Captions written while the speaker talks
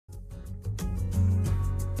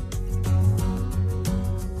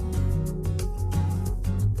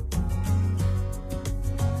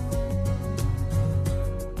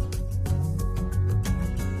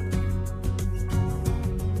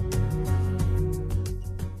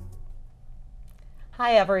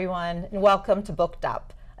Hi everyone, and welcome to Booked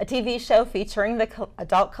Up, a TV show featuring the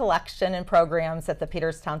adult collection and programs at the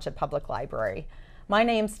Peters Township Public Library. My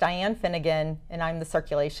name's Dianne Finnegan, and I'm the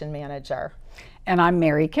circulation manager. And I'm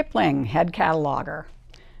Mary Kipling, head cataloger.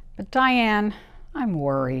 But Dianne, I'm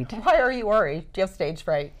worried. Why are you worried? Do you have stage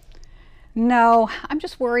fright? No, I'm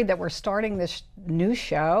just worried that we're starting this new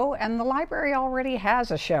show, and the library already has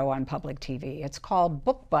a show on public TV. It's called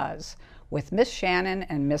Book Buzz with Miss Shannon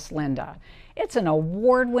and Miss Linda. It's an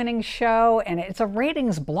award-winning show, and it's a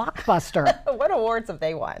ratings blockbuster. What awards have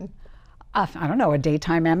they won? I don't know, a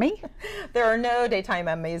daytime Emmy? There are no daytime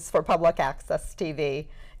Emmys for public access TV,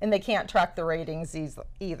 and they can't track the ratings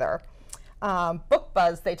either. Book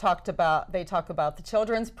Buzz, they talk about the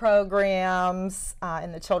children's programs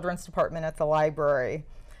in the children's department at the library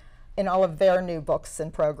and all of their new books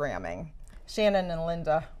and programming. Shannon and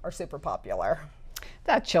Linda are super popular.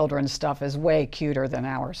 That children's stuff is way cuter than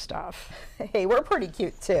our stuff. Hey, we're pretty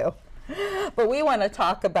cute too. But we want to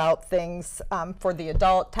talk about things for the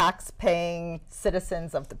adult tax-paying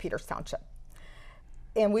citizens of the Peters Township.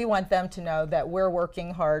 And we want them to know that we're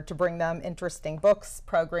working hard to bring them interesting books,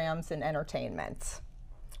 programs, and entertainment.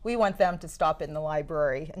 We want them to stop in the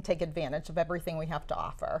library and take advantage of everything we have to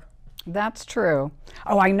offer. That's true.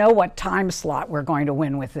 Oh, I know what time slot we're going to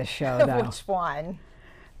win with this show, though. Which one?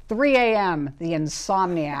 3 a.m., the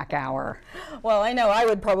insomniac hour. Well, I know I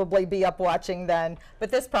would probably be up watching then,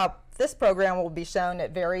 but this program will be shown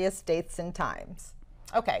at various dates and times.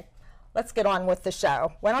 Okay, let's get on with the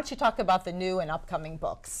show. Why don't you talk about the new and upcoming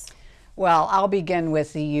books? Well, I'll begin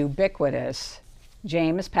with the ubiquitous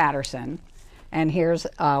James Patterson, and here's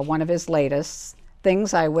one of his latest,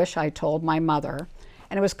 Things I Wish I Told My Mother,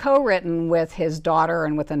 and it was co-written with his daughter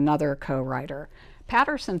and with another co-writer.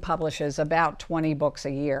 Patterson publishes about 20 books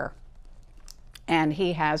a year, and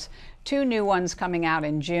he has 2 new ones coming out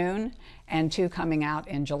in June and 2 coming out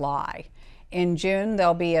in July. In June,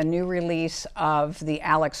 there'll be a new release of the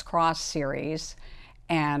Alex Cross series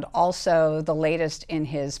and also the latest in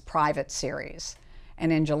his private series.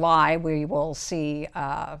 And in July, we will see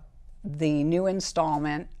the new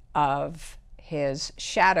installment of his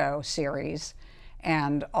Shadow series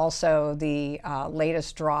and also the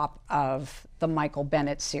latest drop of the Michael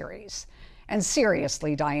Bennett series. And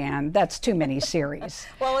seriously, Dianne, that's too many series.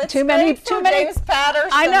 Well, it's too many James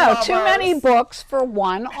Patterson I know, lovers. Too many books for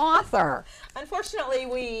one author. Unfortunately,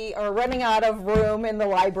 we are running out of room in the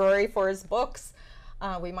library for his books.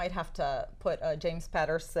 We might have to put a James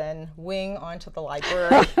Patterson wing onto the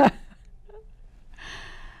library.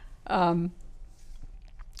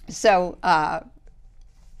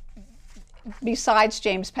 Besides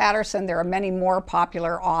James Patterson, there are many more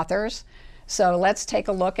popular authors. So let's take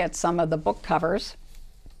a look at some of the book covers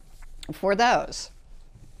for those.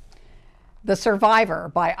 The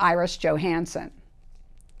Survivor by Iris Johansen.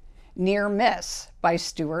 Near Miss by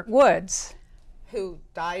Stuart Woods. Who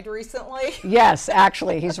died recently? Yes,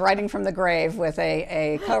 actually, he's writing from the grave with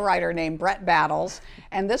a co-writer named Brett Battles,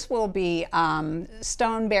 and this will be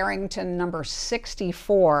Stone Barrington number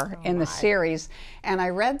 64 in the series, and I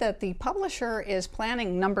read that the publisher is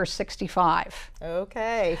planning number 65.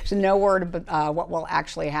 Okay. So no word about what will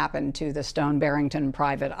actually happen to the Stone Barrington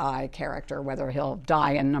private eye character, whether he'll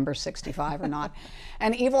die in number 65 or not.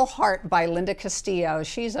 An Evil Heart by Linda Castillo.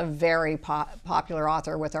 She's a very popular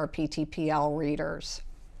author with our PTPL readers.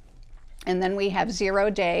 And then we have 0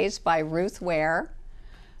 Days by Ruth Ware.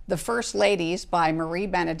 The First Ladies by Marie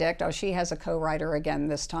Benedict. Oh, she has a co-writer again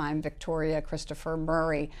this time, Victoria Christopher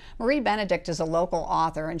Murray. Marie Benedict is a local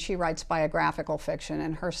author, and she writes biographical fiction,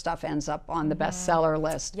 and her stuff ends up on the bestseller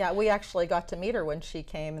list. Yeah, we actually got to meet her when she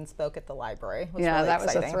came and spoke at the library. It was yeah, really that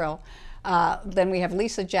exciting. was a thrill. Then we have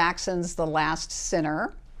Lisa Jackson's The Last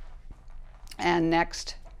Sinner. And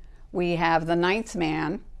next we have The Ninth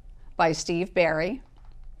Man by Steve Barry.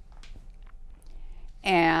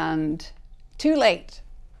 And Too Late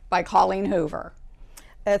by Colleen Hoover.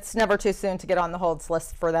 It's never too soon to get on the holds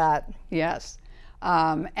list for that. Yes.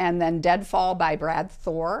 And then Deadfall by Brad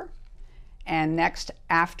Thor. And next,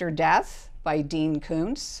 After Death by Dean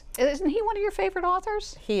Koontz. Isn't he one of your favorite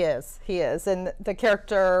authors? He is. And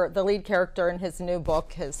the lead character in his new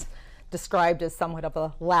book is described as somewhat of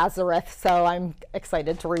a Lazarus, so I'm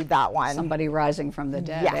excited to read that one. Somebody rising from the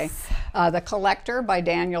dead. Yes. The Collector by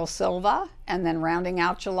Daniel Silva, and then rounding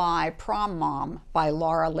out July, Prom Mom by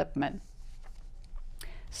Laura Lipman.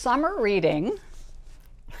 Summer reading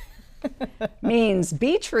means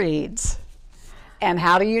beach reads. And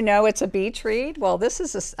how do you know it's a beach read? Well, this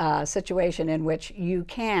is a situation in which you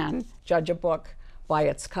can judge a book by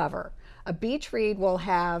its cover. A beach read will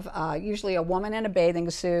have usually a woman in a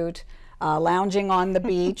bathing suit, lounging on the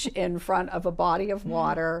beach in front of a body of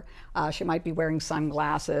water. She might be wearing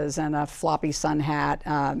sunglasses and a floppy sun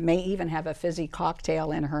hat, may even have a fizzy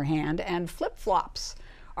cocktail in her hand, and flip-flops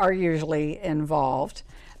are usually involved.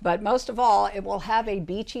 But most of all, it will have a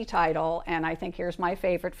beachy title, and I think here's my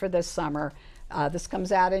favorite for this summer. This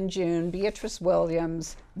comes out in June. Beatrice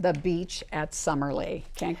Williams, The Beach at Summerlee.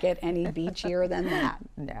 Can't get any beachier than that.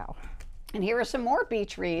 No. And here are some more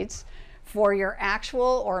beach reads for your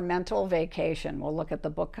actual or mental vacation. We'll look at the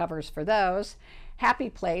book covers for those. Happy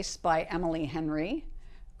Place by Emily Henry.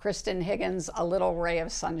 Kristen Higgins' A Little Ray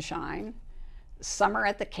of Sunshine. Summer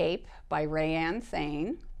at the Cape by Rayanne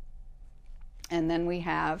Thane. And then we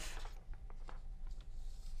have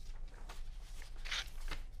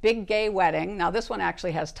Big Gay Wedding. Now this one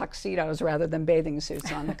actually has tuxedos rather than bathing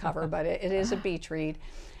suits on the cover, but it is a beach read.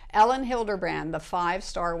 Ellen Hilderbrand, The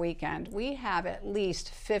 5-Star Weekend. We have at least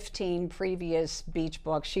 15 previous beach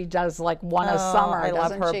books. She does like one a summer, I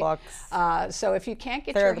love her she? books. So if you can't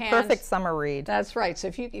get They're your the hands... perfect summer read. That's right. So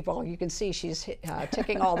if you, well, you can see she's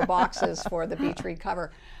ticking all the boxes for the beach read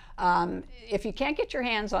cover. If you can't get your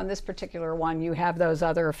hands on this particular one, you have those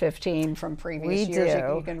other 15 from previous years.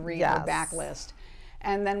 You can read the back list.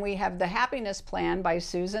 And then we have The Happiness Plan by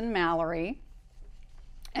Susan Mallory.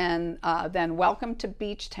 And then Welcome to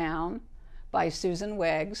Beach Town by Susan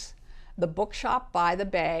Wiggs. The Bookshop by the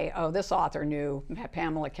Bay. Oh, this author knew,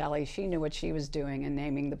 Pamela Kelly. She knew what she was doing in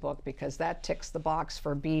naming the book, because that ticks the box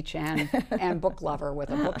for beach and book lover with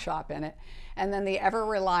a bookshop in it. And then the ever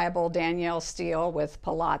reliable Danielle Steele with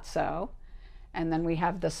Palazzo. And then we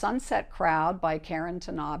have The Sunset Crowd by Karen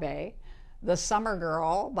Tanabe. The Summer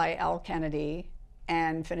Girl by Elle Kennedy.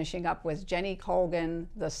 And finishing up with Jenny Colgan,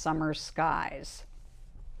 The Summer Skies.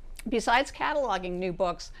 Besides cataloging new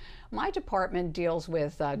books, my department deals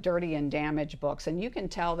with dirty and damaged books, and you can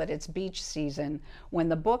tell that it's beach season when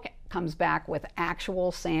the book comes back with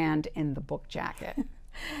actual sand in the book jacket.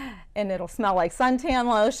 And it'll smell like suntan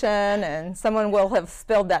lotion, and someone will have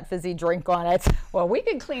spilled that fizzy drink on it. Well, we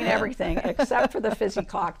can clean everything except for the fizzy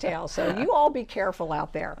cocktail, so you all be careful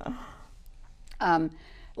out there.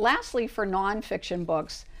 Lastly, for nonfiction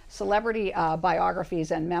books, celebrity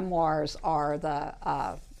biographies and memoirs are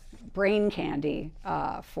the brain candy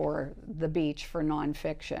for the beach for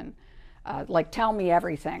nonfiction. Like Tell Me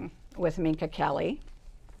Everything with Minka Kelly.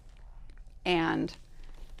 And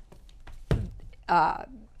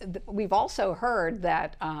we've also heard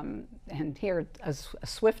that, and here a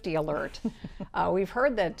Swiftie alert, we've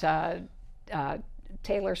heard that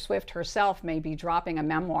Taylor Swift herself may be dropping a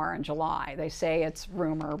memoir in July. They say it's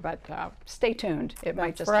rumor, but stay tuned. It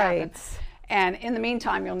might just happen. And in the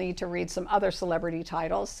meantime, you'll need to read some other celebrity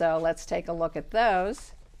titles, so let's take a look at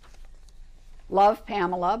those. Love,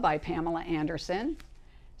 Pamela by Pamela Anderson.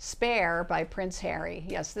 Spare by Prince Harry.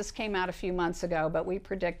 Yes, this came out a few months ago, but we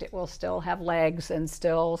predict it will still have legs and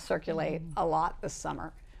still circulate a lot this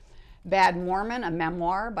summer. Bad Mormon, a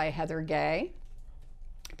memoir by Heather Gay.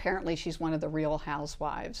 Apparently she's one of the Real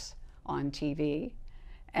Housewives on TV.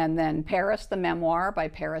 And then Paris, the memoir by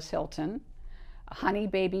Paris Hilton. Honey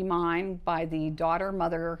Baby Mine by the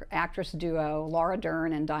daughter-mother actress duo Laura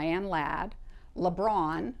Dern and Diane Ladd.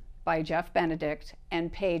 LeBron by Jeff Benedict,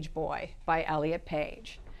 and Page Boy by Elliot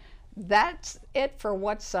Page. That's it for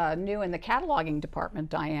what's new in the cataloging department,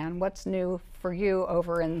 Diane. What's new for you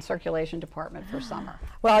over in circulation department for summer?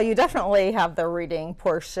 Well, you definitely have the reading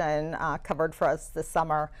portion covered for us this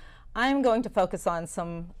summer. I'm going to focus on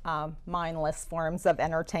some mindless forms of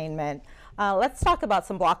entertainment. Let's talk about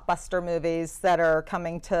some blockbuster movies that are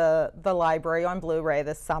coming to the library on Blu-ray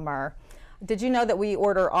this summer. Did you know that we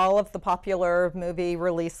order all of the popular movie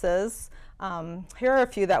releases? Here are a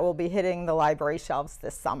few that will be hitting the library shelves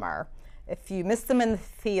this summer. If you missed them in the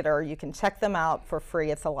theater, you can check them out for free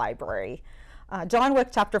at the library. John Wick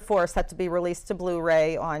Chapter 4 is set to be released to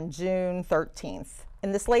Blu-ray on June 13th.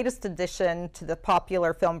 In this latest addition to the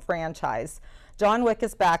popular film franchise, John Wick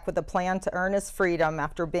is back with a plan to earn his freedom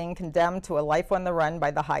after being condemned to a life on the run by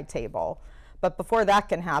the High Table. But before that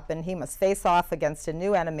can happen, he must face off against a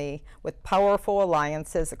new enemy with powerful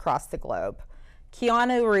alliances across the globe.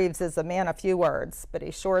 Keanu Reeves is a man of few words, but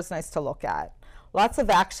he sure is nice to look at. Lots of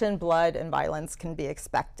action, blood, and violence can be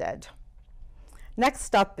expected.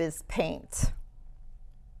 Next up is Paint.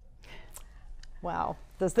 Wow,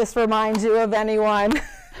 does this remind you of anyone?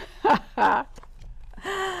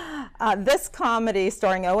 This comedy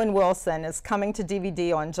starring Owen Wilson is coming to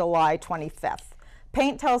DVD on July 25th.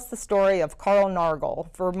 Paint tells the story of Carl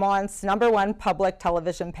Nargle, Vermont's #1 public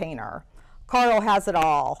television painter. Carl has it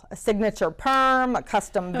all: a signature perm, a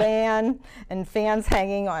custom van, and fans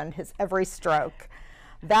hanging on his every stroke.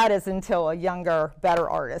 That is until a younger, better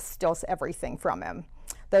artist steals everything from him.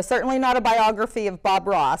 Though certainly not a biography of Bob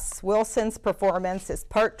Ross, Wilson's performance is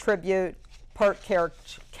part tribute, part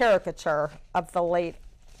caricature of the late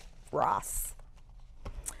Ross.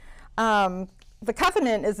 The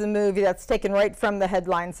Covenant is a movie that's taken right from the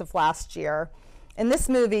headlines of last year. In this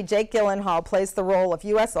movie, Jake Gyllenhaal plays the role of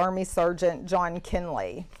U.S. Army Sergeant John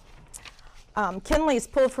Kinley. Kinley is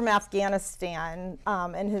pulled from Afghanistan,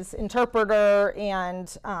 and his interpreter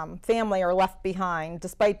and family are left behind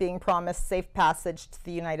despite being promised safe passage to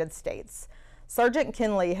the United States. Sergeant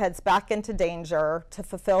Kinley heads back into danger to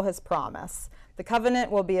fulfill his promise. The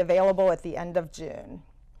Covenant will be available at the end of June.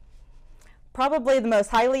 Probably the most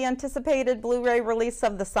highly anticipated Blu-ray release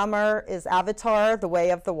of the summer is Avatar: The Way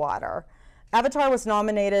of the Water. Avatar was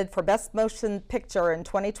nominated for Best Motion Picture in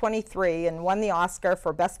 2023 and won the Oscar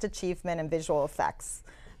for Best Achievement in Visual Effects,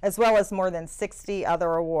 as well as more than 60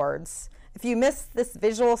 other awards. If you missed this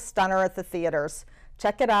visual stunner at the theaters,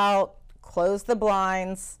 check it out, close the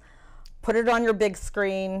blinds, put it on your big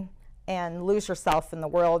screen, and lose yourself in the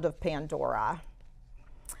world of Pandora.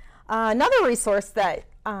 Another resource that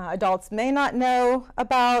adults may not know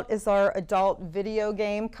about is our adult video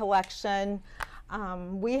game collection.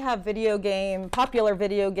 We have popular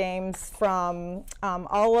video games from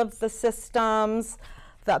all of the systems,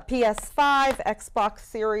 the PS5, Xbox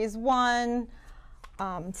Series 1,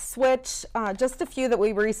 Switch. Just a few that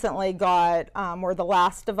we recently got were The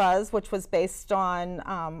Last of Us, which was based on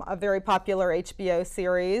a very popular HBO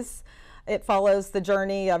series. It follows the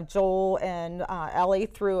journey of Joel and Ellie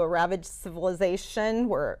through a ravaged civilization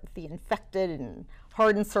where the infected and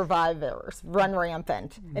hardened survivors run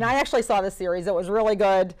rampant. And I actually saw the series. It was really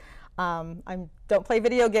good. I don't play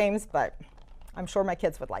video games, but I'm sure my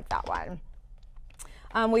kids would like that one.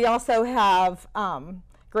 We also have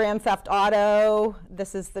Grand Theft Auto.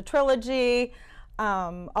 This is the trilogy.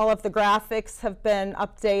 All of the graphics have been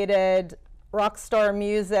updated. Rockstar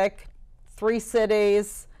Music, 3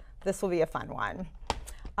 cities. This will be a fun one.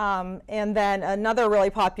 And then another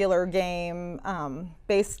really popular game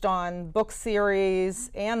based on book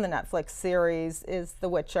series and the Netflix series is The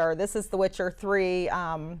Witcher. This is The Witcher 3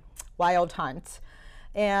 Wild Hunt.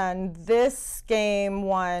 And this game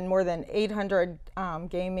won more than 800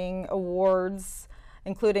 gaming awards,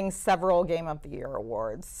 including several Game of the Year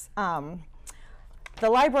awards. The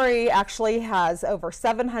library actually has over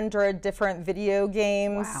 700 different video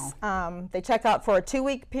games. Wow. They check out for a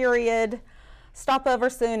 2-week period. Stop over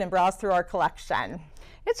soon and browse through our collection.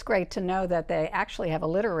 It's great to know that they actually have a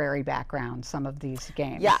literary background, some of these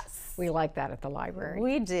games. Yes. We like that at the library.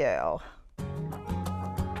 We do.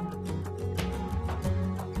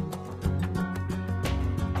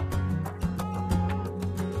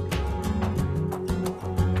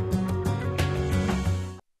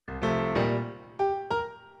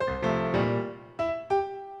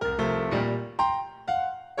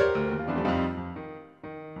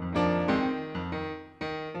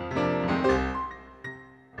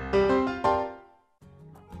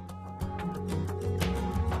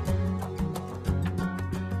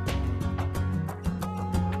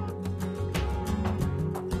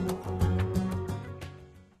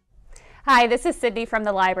 Hi, this is Sydney from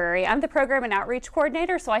the library. I'm the Program and Outreach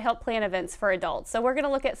Coordinator, so I help plan events for adults. So we're going to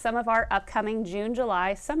look at some of our upcoming June,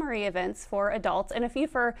 July summary events for adults and a few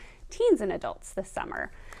for teens and adults this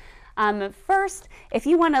summer. First, if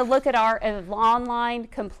you want to look at our online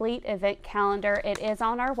complete event calendar, it is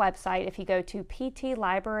on our website. If you go to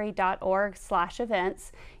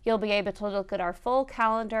ptlibrary.org/events, you'll be able to look at our full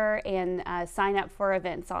calendar and sign up for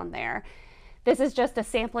events on there. This is just a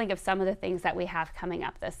sampling of some of the things that we have coming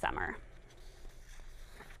up this summer.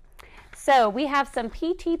 So we have some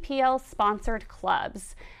PTPL sponsored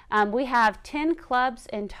clubs. We have 10 clubs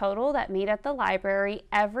in total that meet at the library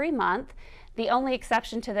every month. The only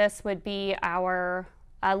exception to this would be our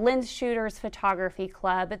Lens Shooters Photography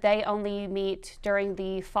Club. They only meet during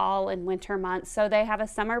the fall and winter months, so they have a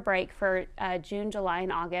summer break for June, July,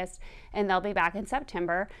 and August, and they'll be back in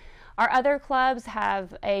September. Our other clubs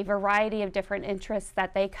have a variety of different interests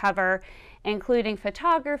that they cover, including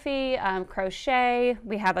photography, crochet.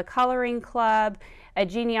 We have a coloring club, a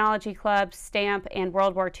genealogy club, stamp, and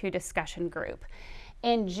World War II discussion group.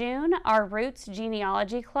 In June, our Roots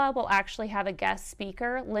Genealogy Club will actually have a guest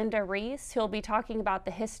speaker, Linda Reese, who'll be talking about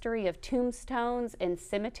the history of tombstones and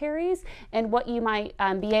cemeteries and what you might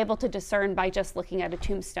be able to discern by just looking at a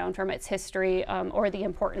tombstone from its history or the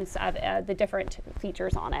importance of the different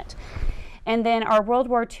features on it. And then our World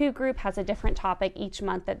War II group has a different topic each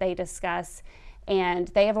month that they discuss, and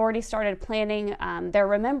they have already started planning their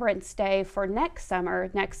Remembrance Day for next summer.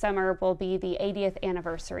 Next summer will be the 80th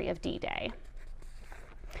anniversary of D-Day.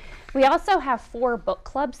 We also have 4 book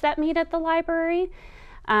clubs that meet at the library.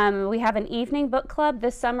 We have an evening book club.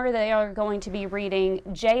 This summer they are going to be reading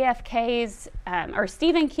JFK's, or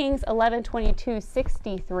Stephen King's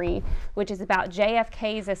 11/22/63, which is about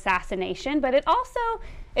JFK's assassination, but it's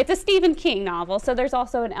a Stephen King novel, so there's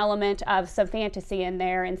also an element of some fantasy in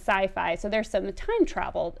there and sci-fi, so there's some time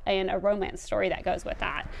travel and a romance story that goes with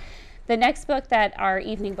that. The next book that our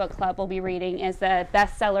evening book club will be reading is the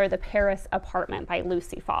bestseller The Paris Apartment by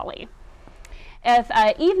Lucy Foley. If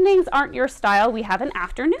evenings aren't your style, we have an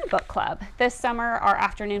afternoon book club. This summer, our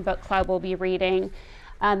afternoon book club will be reading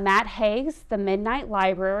Matt Haig's The Midnight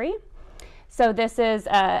Library. So this is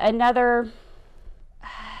another,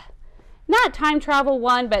 not time travel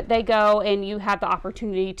one, but they go and you have the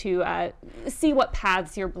opportunity to see what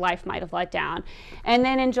paths your life might have led down. And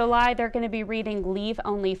then in July, they're going to be reading Leave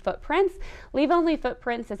Only Footprints. Leave Only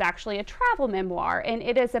Footprints is actually a travel memoir, and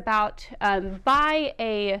it is about by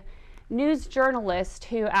a news journalist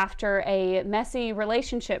who, after a messy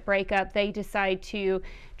relationship breakup, they decide to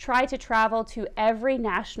try to travel to every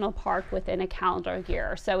national park within a calendar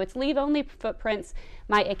year. So it's Leave Only Footprints,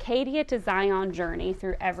 My Acadia to Zion Journey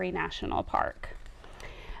Through Every National Park.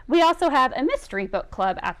 We also have a mystery book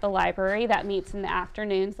club at the library that meets in the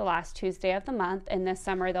afternoons the last Tuesday of the month, and this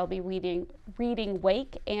summer they'll be reading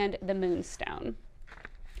Wake and the Moonstone.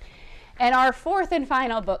 And our 4th and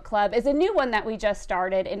final book club is a new one that we just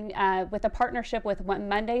started with a partnership with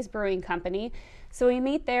Monday's Brewing Company. So we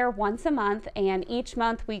meet there once a month, and each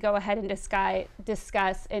month we go ahead and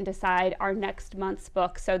discuss and decide our next month's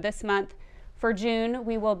book. So this month, for June,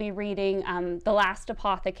 we will be reading The Last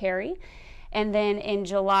Apothecary. And then in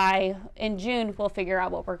June, we'll figure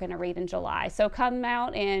out what we're going to read in July. So come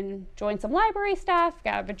out and join some library staff,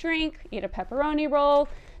 grab a drink, eat a pepperoni roll,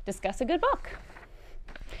 discuss a good book.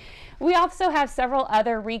 We also have several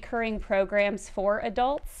other recurring programs for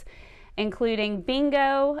adults, including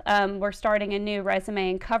bingo. We're starting a new resume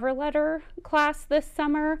and cover letter class this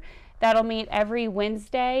summer. That'll meet every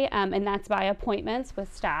Wednesday, and that's by appointments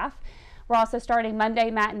with staff. We're also starting Monday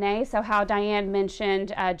Matinee, so how Dianne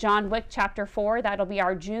mentioned John Wick Chapter 4, that'll be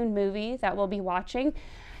our June movie that we'll be watching.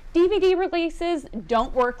 DVD releases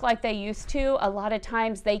don't work like they used to. A lot of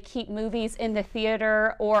times they keep movies in the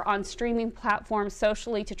theater or on streaming platforms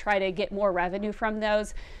socially to try to get more revenue from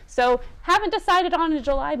those. So haven't decided on a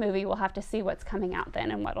July movie. We'll have to see what's coming out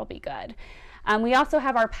then and what'll be good. We also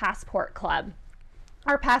have our Passport Club.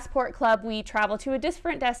 Our Passport Club, we travel to a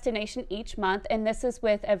different destination each month, and this is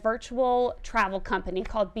with a virtual travel company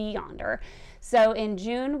called Beyonder. So in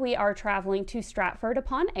June, we are traveling to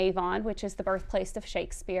Stratford-upon-Avon, which is the birthplace of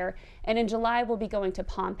Shakespeare. And in July, we'll be going to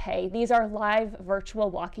Pompeii. These are live virtual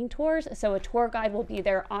walking tours. So a tour guide will be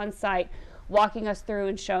there on site, walking us through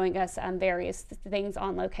and showing us various things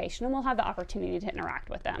on location. And we'll have the opportunity to interact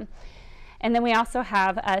with them. And then we also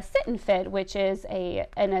have a Sit and Fit, which is a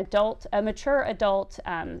mature adult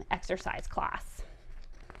exercise class.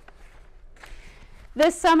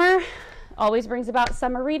 This summer always brings about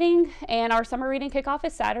summer reading, and our summer reading kickoff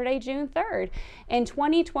is Saturday, June 3rd. In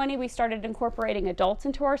 2020, we started incorporating adults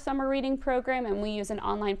into our summer reading program, and we use an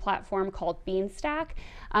online platform called Beanstack.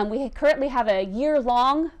 We currently have a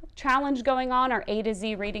year-long challenge going on, our A to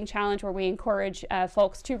Z reading challenge, where we encourage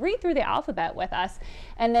folks to read through the alphabet with us.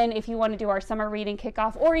 And then if you want to do our summer reading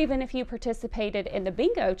kickoff, or even if you participated in the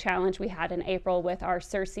bingo challenge we had in April with our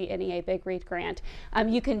CERC NEA Big Read grant,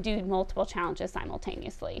 you can do multiple challenges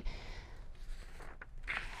simultaneously.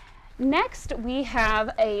 Next, we have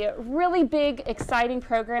a really big, exciting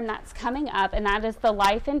program that's coming up, and that is the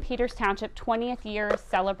Life in Peters Township 20th Year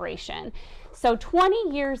Celebration. So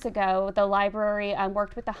 20 years ago, the library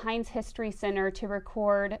worked with the Heinz History Center to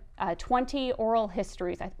record 20 oral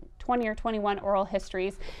histories, 20 or 21 oral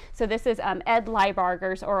histories. So this is Ed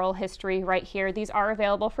Leibarger's oral history right here. These are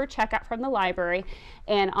available for checkout from the library.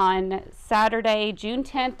 And on Saturday, June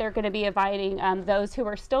 10th, they're going to be inviting those who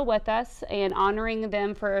are still with us and honoring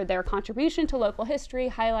them for their contribution to local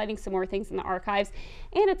history, highlighting some more things in the archives.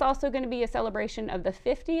 And it's also going to be a celebration of the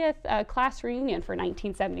 50th class reunion for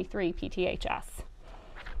 1973 PTHS.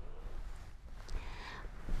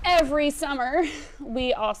 Every summer,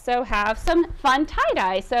 we also have some fun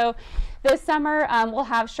tie-dye. So this summer, we'll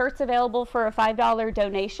have shirts available for a $5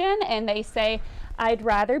 donation, and they say, "I'd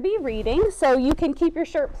rather be reading." So you can keep your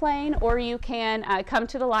shirt plain, or you can come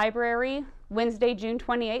to the library Wednesday, June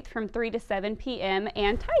 28th from 3 to 7 p.m.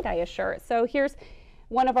 and tie-dye a shirt. So here's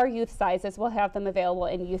one of our youth sizes. We'll have them available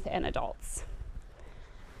in youth and adults.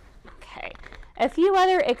 Okay. A few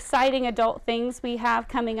other exciting adult things we have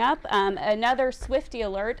coming up. Another Swiftie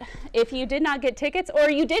alert. If you did not get tickets, or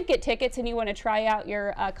you did get tickets and you want to try out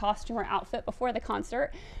your costume or outfit before the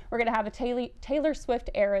concert, we're going to have a Taylor Swift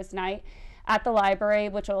Eras Night at the library,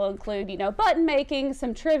 which will include, you know, button making,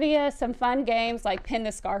 some trivia, some fun games like pin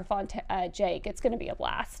the scarf on Jake. It's going to be a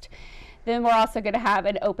blast. Then we're also going to have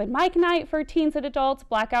an open mic night for teens and adults,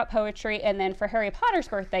 blackout poetry, and then for Harry Potter's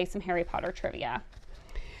birthday, some Harry Potter trivia.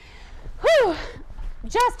 Whew.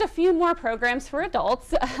 Just a few more programs for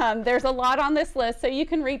adults. There's a lot on this list, so you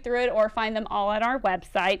can read through it or find them all at our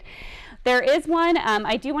website. There is one,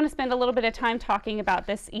 I do want to spend a little bit of time talking about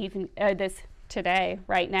this today,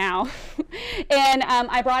 right now. And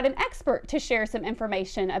I brought an expert to share some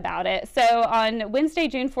information about it. So on Wednesday,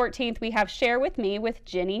 June 14th, we have Share With Me with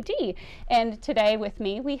Jenny D. And today with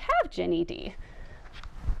me, we have Jenny D.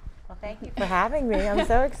 Well, thank you for having me. I'm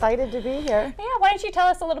so excited to be here. Yeah, why don't you tell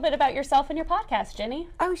us a little bit about yourself and your podcast, Jenny?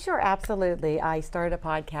 Oh, sure, absolutely. I started a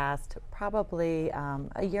podcast probably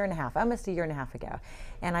a year and a half, almost a year and a half ago.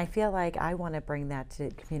 And I feel like I want to bring that to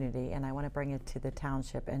the community, and I want to bring it to the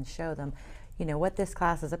township and show them, you know, what this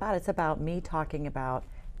class is about. It's about me talking about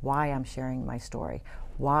why I'm sharing my story,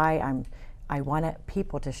 why I want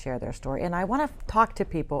people to share their story. And I want to talk to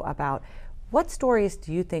people about what stories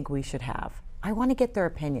do you think we should have? I want to get their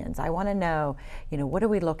opinions. I want to know, you know, what are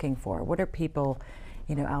we looking for? What are people,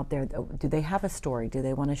 you know, out there? Do they have a story? Do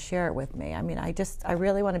they want to share it with me? I mean, I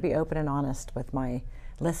really want to be open and honest with my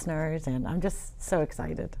listeners, and I'm just so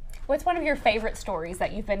excited. What's one of your favorite stories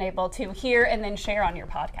that you've been able to hear and then share on your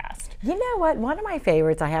podcast? You know what? One of my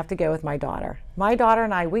favorites, I have to go with my daughter. My daughter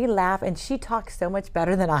and I, we laugh, and she talks so much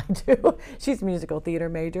better than I do. She's a musical theater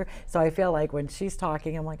major, so I feel like when she's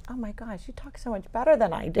talking, I'm like, oh my gosh, she talks so much better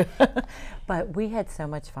than I do. But we had so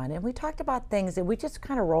much fun, and we talked about things, and we just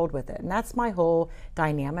kind of rolled with it. And that's my whole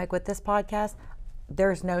dynamic with this podcast.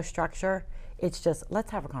 There's no structure. It's just,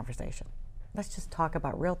 let's have a conversation. Let's just talk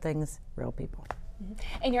about real things, real people.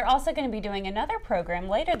 And you're also going to be doing another program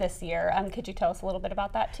later this year. Could you tell us a little bit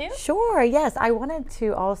about that too? Sure, yes. I wanted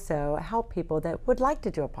to also help people that would like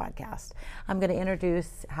to do a podcast. I'm going to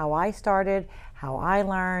introduce how I started, how I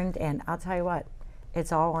learned, and I'll tell you what,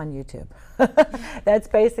 it's all on YouTube. That's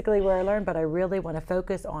basically where I learned, but I really want to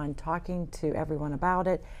focus on talking to everyone about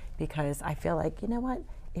it, because I feel like, you know what,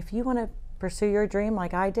 if you want to pursue your dream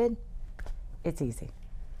like I did, it's easy.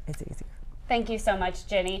 It's easy. Thank you so much,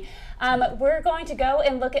 Jenny. We're going to go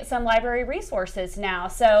and look at some library resources now.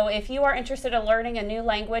 So if you are interested in learning a new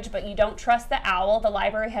language but you don't trust the OWL, the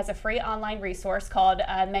library has a free online resource called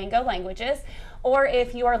Mango Languages. Or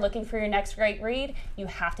if you are looking for your next great read, you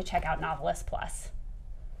have to check out NoveList Plus.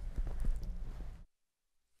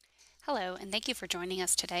 Hello, and thank you for joining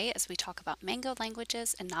us today as we talk about Mango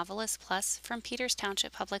Languages and NoveList Plus from Peters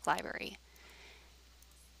Township Public Library.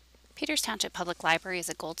 Peters Township Public Library is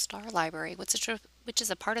a Gold Star library, which is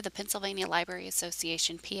a part of the Pennsylvania Library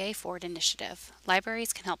Association PA Forward initiative.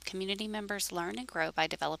 Libraries can help community members learn and grow by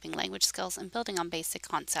developing language skills and building on basic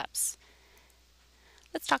concepts.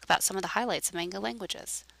 Let's talk about some of the highlights of Mango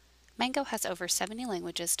Languages. Mango has over 70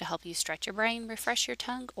 languages to help you stretch your brain, refresh your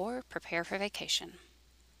tongue, or prepare for vacation.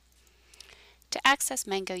 To access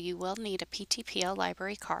Mango, you will need a PTPL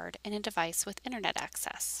library card and a device with internet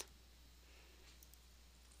access.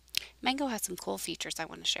 Mango has some cool features I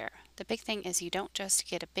want to share. The big thing is you don't just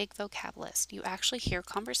get a big vocab list, you actually hear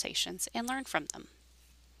conversations and learn from them.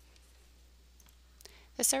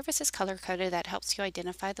 The service is color-coded that helps you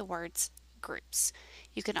identify the words groups.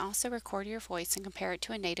 You can also record your voice and compare it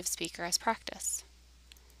to a native speaker as practice.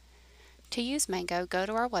 To use Mango, go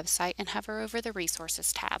to our website and hover over the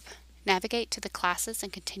Resources tab. Navigate to the Classes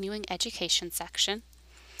and Continuing Education section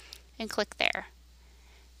and click there.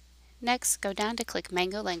 Next, go down to click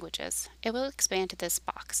Mango Languages. It will expand to this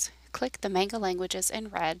box. Click the Mango Languages in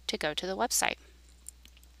red to go to the website.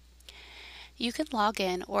 You can log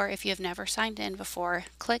in, or if you have never signed in before,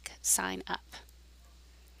 click Sign Up.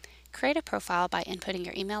 Create a profile by inputting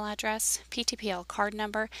your email address, PTPL card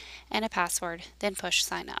number, and a password, then push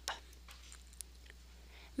Sign Up.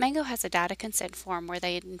 Mango has a data consent form where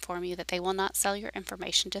they inform you that they will not sell your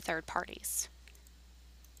information to third parties.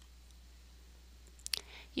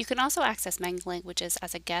 You can also access Mango Languages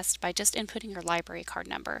as a guest by just inputting your library card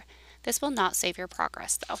number. This will not save your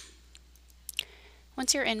progress though.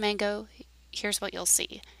 Once you're in Mango, here's what you'll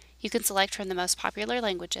see. You can select from the most popular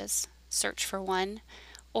languages, search for one,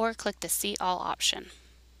 or click the See All option.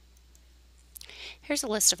 Here's a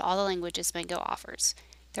list of all the languages Mango offers.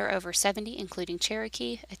 There are over 70, including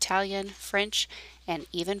Cherokee, Italian, French, and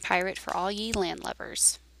even Pirate for all ye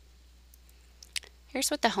landlubbers. Here's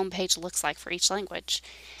what the homepage looks like for each language.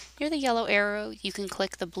 Near the yellow arrow, you can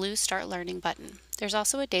click the blue Start Learning button. There's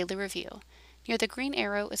also a daily review. Near the green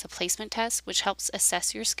arrow is a placement test, which helps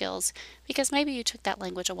assess your skills because maybe you took that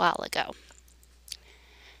language a while ago.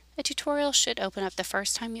 A tutorial should open up the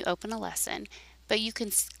first time you open a lesson, but you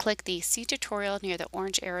can click the See Tutorial near the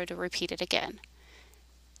orange arrow to repeat it again.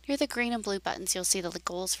 Near the green and blue buttons, you'll see the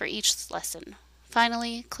goals for each lesson.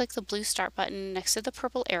 Finally, click the blue Start button next to the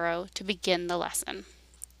purple arrow to begin the lesson.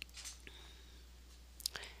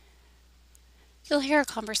 You'll hear a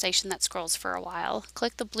conversation that scrolls for a while.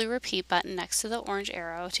 Click the blue Repeat button next to the orange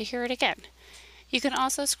arrow to hear it again. You can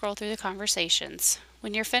also scroll through the conversations.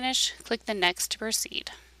 When you're finished, click the Next to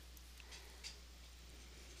proceed.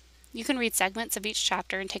 You can read segments of each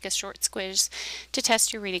chapter and take a short quiz to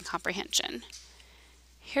test your reading comprehension.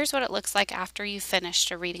 Here's what it looks like after you've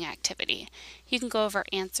finished a reading activity. You can go over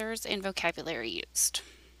answers and vocabulary used.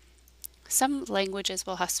 Some languages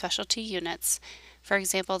will have specialty units. For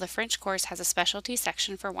example, the French course has a specialty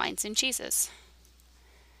section for wines and cheeses.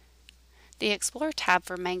 The Explore tab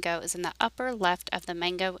for Mango is in the upper left of the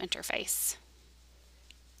Mango interface.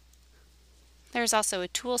 There is also a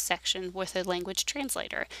Tools section with a language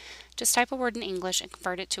translator. Just type a word in English and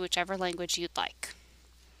convert it to whichever language you'd like.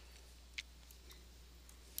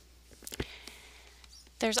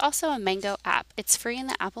 There's also a Mango app. It's free in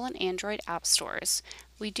the Apple and Android app stores.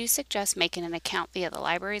 We do suggest making an account via the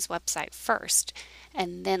library's website first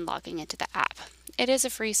and then logging into the app. It is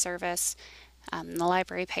a free service. The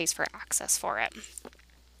library pays for access for it.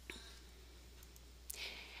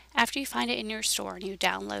 After you find it in your store and you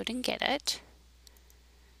download and get it,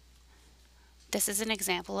 this is an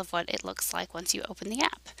example of what it looks like once you open the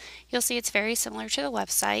app. You'll see it's very similar to the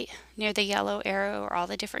website. Near the yellow arrow are all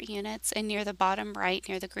the different units, and near the bottom right,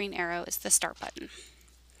 near the green arrow, is the Start button.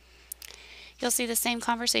 You'll see the same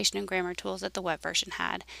conversation and grammar tools that the web version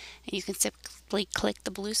had, and you can simply click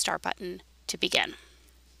the blue Start button to begin.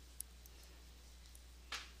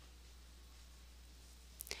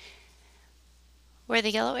 Where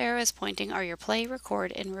the yellow arrow is pointing are your play,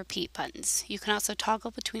 record, and repeat buttons. You can also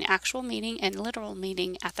toggle between actual meaning and literal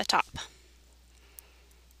meaning at the top.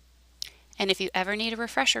 And if you ever need a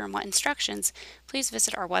refresher on what instructions, please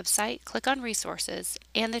visit our website, click on Resources,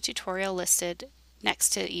 and the tutorial listed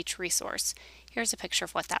next to each resource. Here's a picture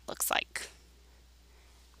of what that looks like.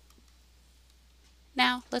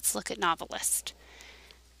 Now let's look at NoveList.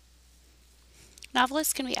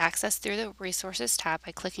 NoveList can be accessed through the Resources tab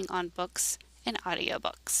by clicking on Books and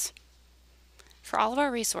Audiobooks. For all of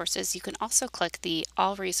our resources, you can also click the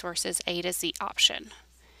All Resources A to Z option.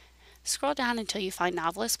 Scroll down until you find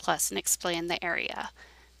NoveList Plus and expand the area.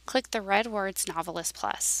 Click the red words NoveList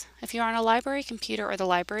Plus. If you're on a library computer or the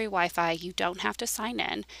library Wi-Fi, you don't have to sign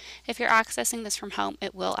in. If you're accessing this from home,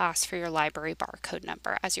 it will ask for your library barcode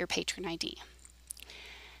number as your patron ID.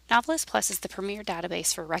 NoveList Plus is the premier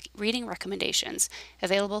database for reading recommendations,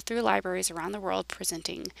 available through libraries around the world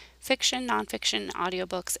presenting fiction, nonfiction,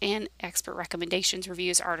 audiobooks, and expert recommendations,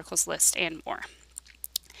 reviews, articles, lists, and more.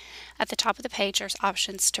 At the top of the page, there's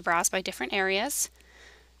options to browse by different areas,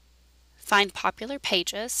 find popular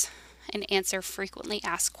pages, and answer frequently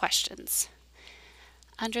asked questions.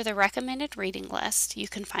 Under the recommended reading list, you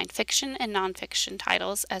can find fiction and nonfiction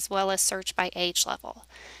titles as well as search by age level.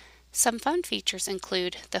 Some fun features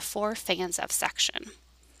include the For Fans Of section.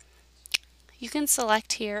 You can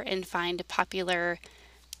select here and find popular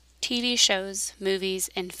TV shows, movies,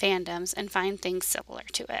 and fandoms and find things similar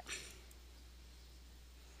to it.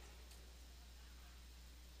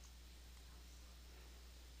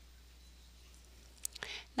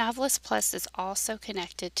 NoveList Plus is also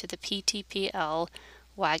connected to the PTPL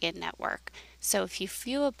Wagon network, so if you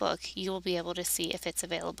view a book, you will be able to see if it's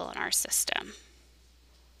available in our system.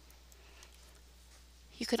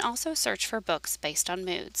 You can also search for books based on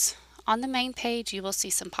moods. On the main page, you will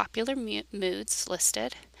see some popular moods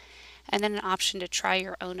listed, and then an option to try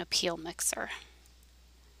your own appeal mixer.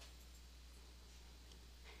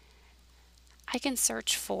 I can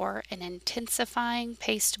search for an intensifying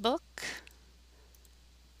paced book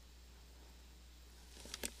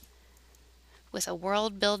with a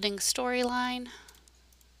world-building storyline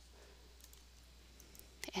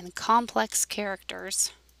and complex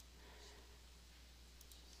characters,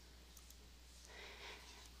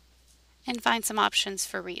 and find some options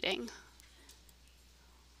for reading.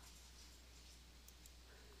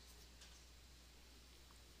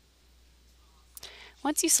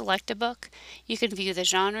 Once you select a book, you can view the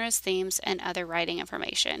genres, themes, and other writing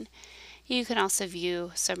information. You can also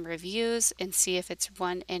view some reviews and see if it's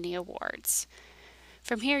won any awards.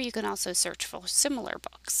 From here, you can also search for similar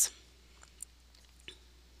books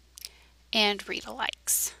and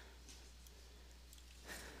read-alikes.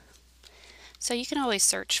 So you can always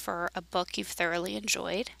search for a book you've thoroughly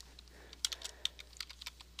enjoyed.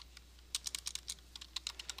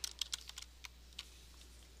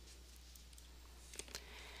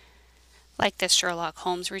 Like this Sherlock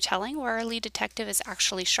Holmes retelling where our lead detective is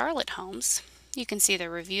actually Charlotte Holmes. You can see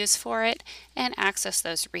the reviews for it and access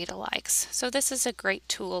those read-alikes. So this is a great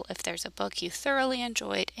tool if there's a book you thoroughly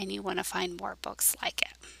enjoyed and you want to find more books like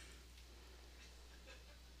it.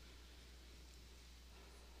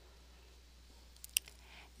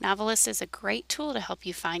 NoveList is a great tool to help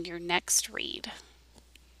you find your next read.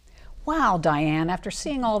 Wow, Diane, after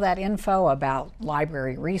seeing all that info about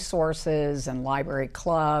library resources and library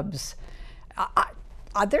clubs,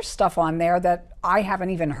 there's stuff on there that I haven't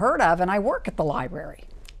even heard of, and I work at the library.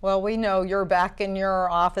 Well, we know you're back in your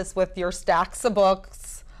office with your stacks of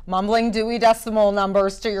books, mumbling Dewey Decimal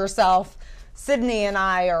numbers to yourself. Sydney and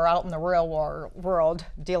I are out in the real world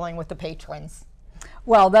dealing with the patrons.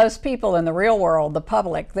 Well, those people in the real world, the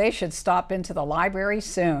public, they should stop into the library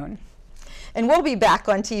soon. And we'll be back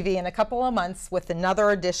on TV in a couple of months with another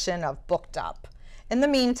edition of Booked Up. In the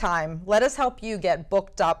meantime, let us help you get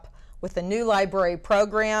booked up with a new library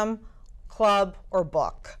program, club, or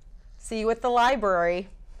book. See you at the library.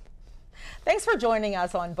 Thanks for joining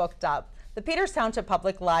us on Booked Up. The Peters Township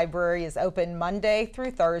Public Library is open Monday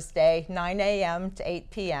through Thursday, 9 a.m. to 8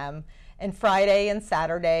 p.m., and Friday and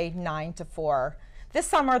Saturday, 9 to 4. This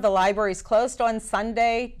summer, the library is closed on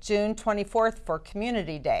Sunday, June 24th for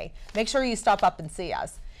Community Day. Make sure you stop up and see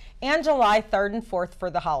us. And July 3rd and 4th for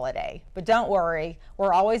the holiday. But don't worry,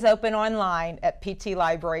 we're always open online at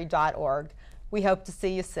ptlibrary.org. We hope to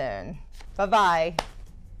see you soon. Bye-bye.